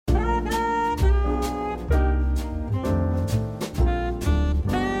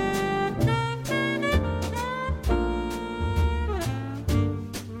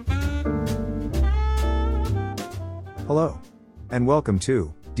and welcome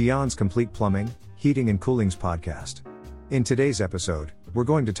to Dion's Complete Plumbing, Heating and Cooling's podcast. In today's episode, we're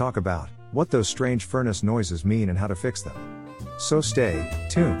going to talk about what those strange furnace noises mean and how to fix them. So stay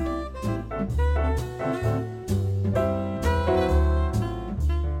tuned.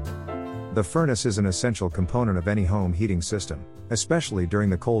 The furnace is an essential component of any home heating system, especially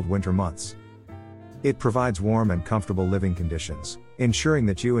during the cold winter months. It provides warm and comfortable living conditions, ensuring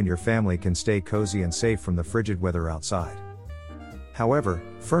that you and your family can stay cozy and safe from the frigid weather outside. However,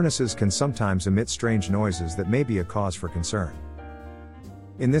 furnaces can sometimes emit strange noises that may be a cause for concern.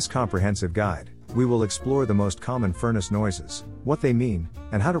 In this comprehensive guide, we will explore the most common furnace noises, what they mean,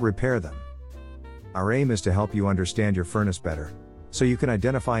 and how to repair them. Our aim is to help you understand your furnace better, so you can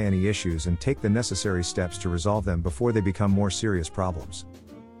identify any issues and take the necessary steps to resolve them before they become more serious problems.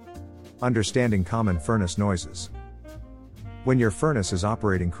 Understanding common furnace noises. When your furnace is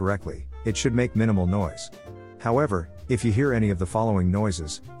operating correctly, it should make minimal noise. However, if you hear any of the following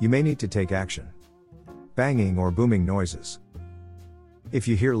noises, you may need to take action. Banging or booming noises. If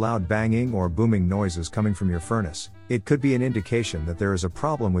you hear loud banging or booming noises coming from your furnace, it could be an indication that there is a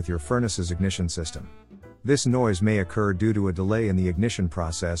problem with your furnace's ignition system. This noise may occur due to a delay in the ignition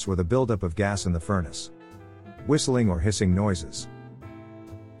process or the buildup of gas in the furnace. Whistling or hissing noises.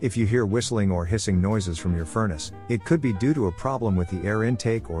 If you hear whistling or hissing noises from your furnace, it could be due to a problem with the air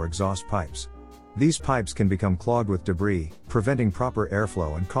intake or exhaust pipes. These pipes can become clogged with debris, preventing proper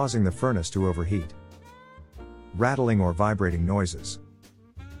airflow and causing the furnace to overheat. Rattling or vibrating noises.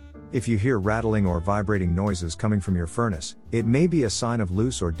 If you hear rattling or vibrating noises coming from your furnace, it may be a sign of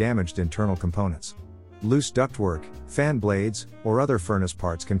loose or damaged internal components. Loose ductwork, fan blades, or other furnace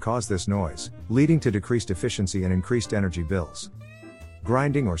parts can cause this noise, leading to decreased efficiency and increased energy bills.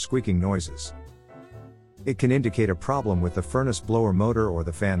 Grinding or squeaking noises. It can indicate a problem with the furnace blower motor or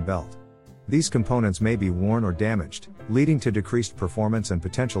the fan belt. These components may be worn or damaged, leading to decreased performance and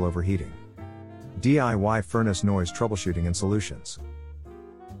potential overheating. DIY furnace noise troubleshooting and solutions.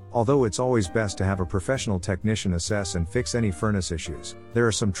 Although it's always best to have a professional technician assess and fix any furnace issues, there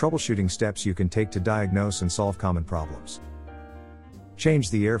are some troubleshooting steps you can take to diagnose and solve common problems. Change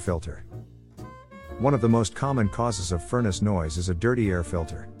the air filter. One of the most common causes of furnace noise is a dirty air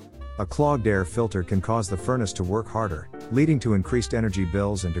filter. A clogged air filter can cause the furnace to work harder, leading to increased energy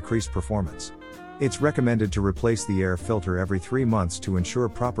bills and decreased performance. It's recommended to replace the air filter every 3 months to ensure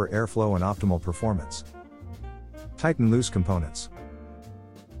proper airflow and optimal performance. Tighten loose components.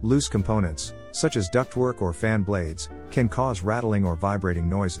 Loose components, such as ductwork or fan blades, can cause rattling or vibrating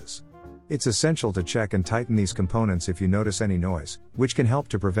noises. It's essential to check and tighten these components if you notice any noise, which can help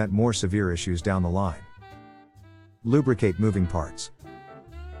to prevent more severe issues down the line. Lubricate moving parts.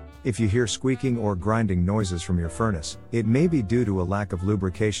 If you hear squeaking or grinding noises from your furnace, it may be due to a lack of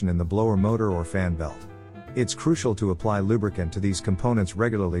lubrication in the blower motor or fan belt. It's crucial to apply lubricant to these components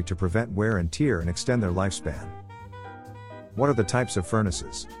regularly to prevent wear and tear and extend their lifespan. What are the types of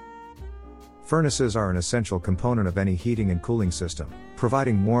furnaces? Furnaces are an essential component of any heating and cooling system,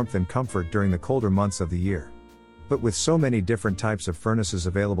 providing warmth and comfort during the colder months of the year. But with so many different types of furnaces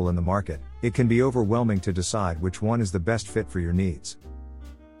available in the market, it can be overwhelming to decide which one is the best fit for your needs.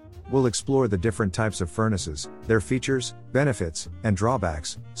 We'll explore the different types of furnaces, their features, benefits, and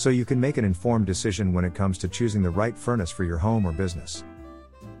drawbacks, so you can make an informed decision when it comes to choosing the right furnace for your home or business.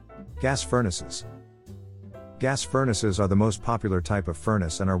 Gas furnaces. Gas furnaces are the most popular type of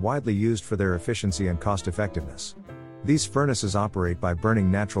furnace and are widely used for their efficiency and cost-effectiveness. These furnaces operate by burning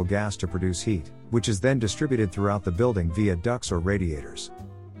natural gas to produce heat, which is then distributed throughout the building via ducts or radiators.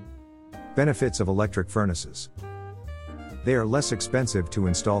 Benefits of electric furnaces. They are less expensive to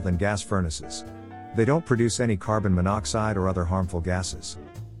install than gas furnaces. They don't produce any carbon monoxide or other harmful gases.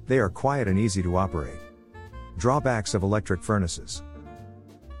 They are quiet and easy to operate. Drawbacks of electric furnaces.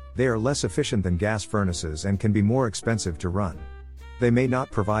 They are less efficient than gas furnaces and can be more expensive to run. They may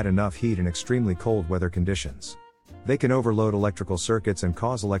not provide enough heat in extremely cold weather conditions. They can overload electrical circuits and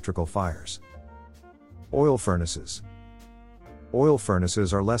cause electrical fires. Oil furnaces. Oil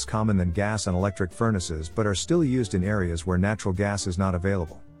furnaces are less common than gas and electric furnaces but are still used in areas where natural gas is not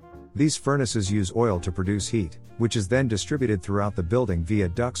available. These furnaces use oil to produce heat, which is then distributed throughout the building via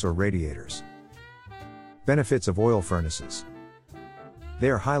ducts or radiators. Benefits of oil furnaces. They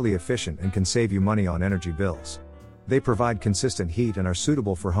are highly efficient and can save you money on energy bills. They provide consistent heat and are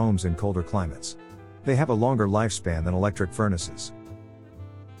suitable for homes in colder climates. They have a longer lifespan than electric furnaces.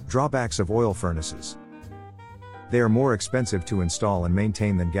 Drawbacks of oil furnaces. They are more expensive to install and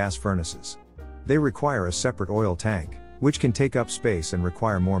maintain than gas furnaces. They require a separate oil tank, which can take up space and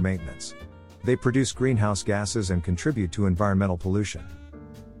require more maintenance. They produce greenhouse gases and contribute to environmental pollution.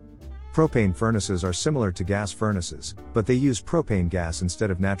 Propane furnaces are similar to gas furnaces, but they use propane gas instead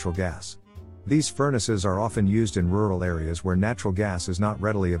of natural gas. These furnaces are often used in rural areas where natural gas is not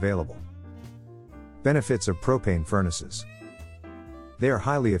readily available. Benefits of propane furnaces. They are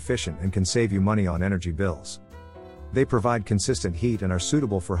highly efficient and can save you money on energy bills. They provide consistent heat and are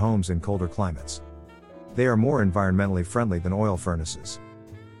suitable for homes in colder climates. They are more environmentally friendly than oil furnaces.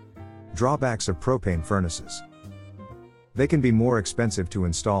 Drawbacks of propane furnaces. They can be more expensive to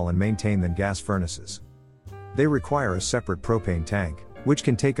install and maintain than gas furnaces. They require a separate propane tank, which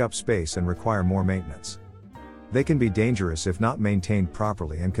can take up space and require more maintenance. They can be dangerous if not maintained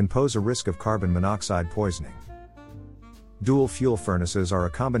properly and can pose a risk of carbon monoxide poisoning. Dual fuel furnaces are a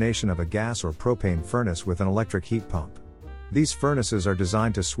combination of a gas or propane furnace with an electric heat pump. These furnaces are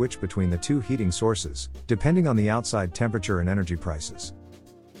designed to switch between the two heating sources, depending on the outside temperature and energy prices.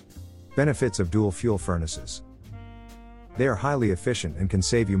 Benefits of dual fuel furnaces. They are highly efficient and can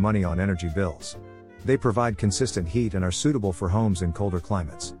save you money on energy bills. They provide consistent heat and are suitable for homes in colder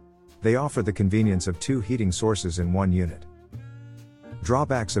climates. They offer the convenience of two heating sources in one unit.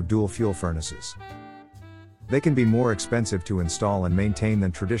 Drawbacks of dual fuel furnaces. They can be more expensive to install and maintain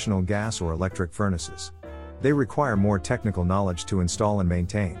than traditional gas or electric furnaces. They require more technical knowledge to install and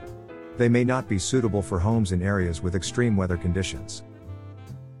maintain. They may not be suitable for homes in areas with extreme weather conditions.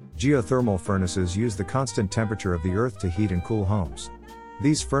 Geothermal furnaces use the constant temperature of the earth to heat and cool homes.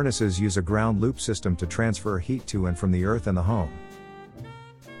 These furnaces use a ground loop system to transfer heat to and from the earth and the home.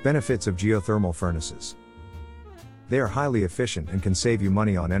 Benefits of geothermal furnaces. They are highly efficient and can save you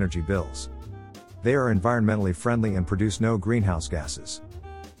money on energy bills. They are environmentally friendly and produce no greenhouse gases.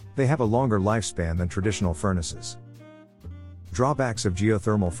 They have a longer lifespan than traditional furnaces. Drawbacks of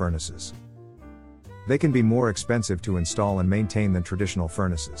geothermal furnaces. They can be more expensive to install and maintain than traditional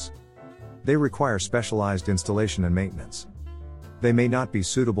furnaces. They require specialized installation and maintenance. They may not be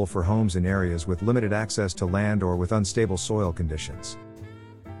suitable for homes in areas with limited access to land or with unstable soil conditions.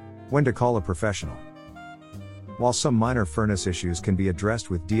 When to call a professional. While some minor furnace issues can be addressed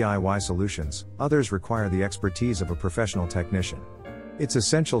with DIY solutions, others require the expertise of a professional technician. It's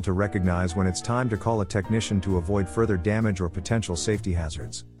essential to recognize when it's time to call a technician to avoid further damage or potential safety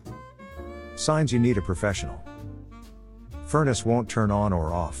hazards. Signs you need a professional. Furnace won't turn on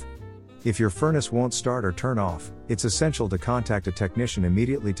or off. If your furnace won't start or turn off, it's essential to contact a technician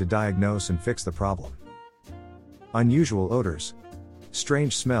immediately to diagnose and fix the problem. Unusual odors.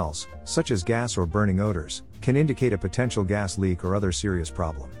 Strange smells, such as gas or burning odors, can indicate a potential gas leak or other serious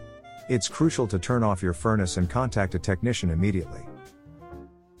problem. It's crucial to turn off your furnace and contact a technician immediately.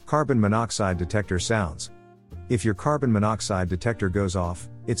 Carbon monoxide detector sounds. If your carbon monoxide detector goes off,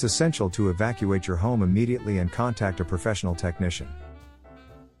 it's essential to evacuate your home immediately and contact a professional technician.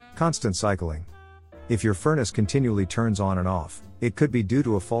 Constant cycling. If your furnace continually turns on and off, it could be due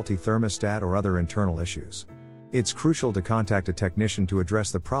to a faulty thermostat or other internal issues. It's crucial to contact a technician to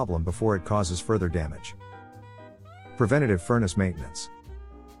address the problem before it causes further damage. Preventative furnace maintenance.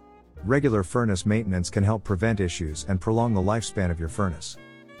 Regular furnace maintenance can help prevent issues and prolong the lifespan of your furnace.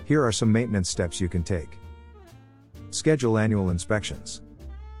 Here are some maintenance steps you can take. Schedule annual inspections.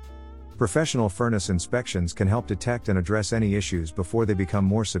 Professional furnace inspections can help detect and address any issues before they become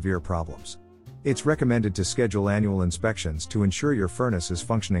more severe problems. It's recommended to schedule annual inspections to ensure your furnace is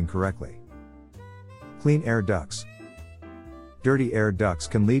functioning correctly. Clean air ducts. Dirty air ducts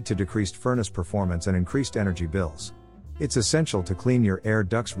can lead to decreased furnace performance and increased energy bills. It's essential to clean your air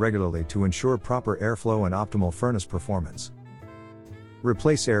ducts regularly to ensure proper airflow and optimal furnace performance.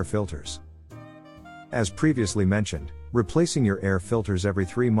 Replace air filters. As previously mentioned, replacing your air filters every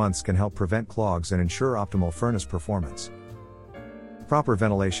 3 months can help prevent clogs and ensure optimal furnace performance. Proper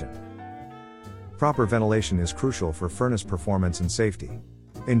ventilation. Proper ventilation is crucial for furnace performance and safety.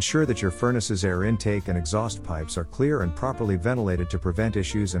 Ensure that your furnace's air intake and exhaust pipes are clear and properly ventilated to prevent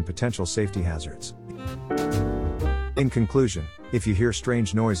issues and potential safety hazards. In conclusion, if you hear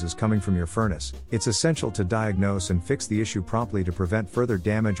strange noises coming from your furnace, it's essential to diagnose and fix the issue promptly to prevent further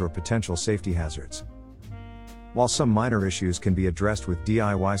damage or potential safety hazards. While some minor issues can be addressed with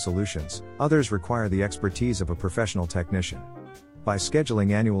DIY solutions, others require the expertise of a professional technician. By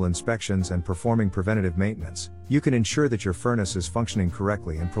scheduling annual inspections and performing preventative maintenance, you can ensure that your furnace is functioning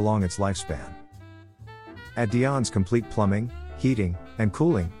correctly and prolong its lifespan. At Dion's Complete Plumbing, Heating, and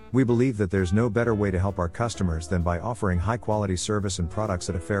Cooling, we believe that there's no better way to help our customers than by offering high-quality service and products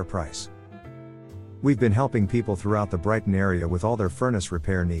at a fair price. We've been helping people throughout the Brighton area with all their furnace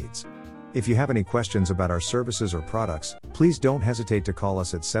repair needs. If you have any questions about our services or products, please don't hesitate to call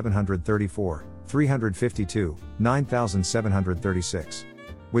us at 734-352-9736.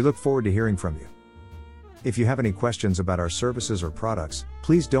 We look forward to hearing from you. If you have any questions about our services or products,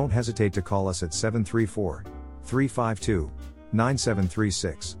 please don't hesitate to call us at 734 352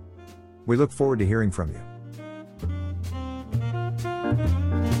 9736. We look forward to hearing from you.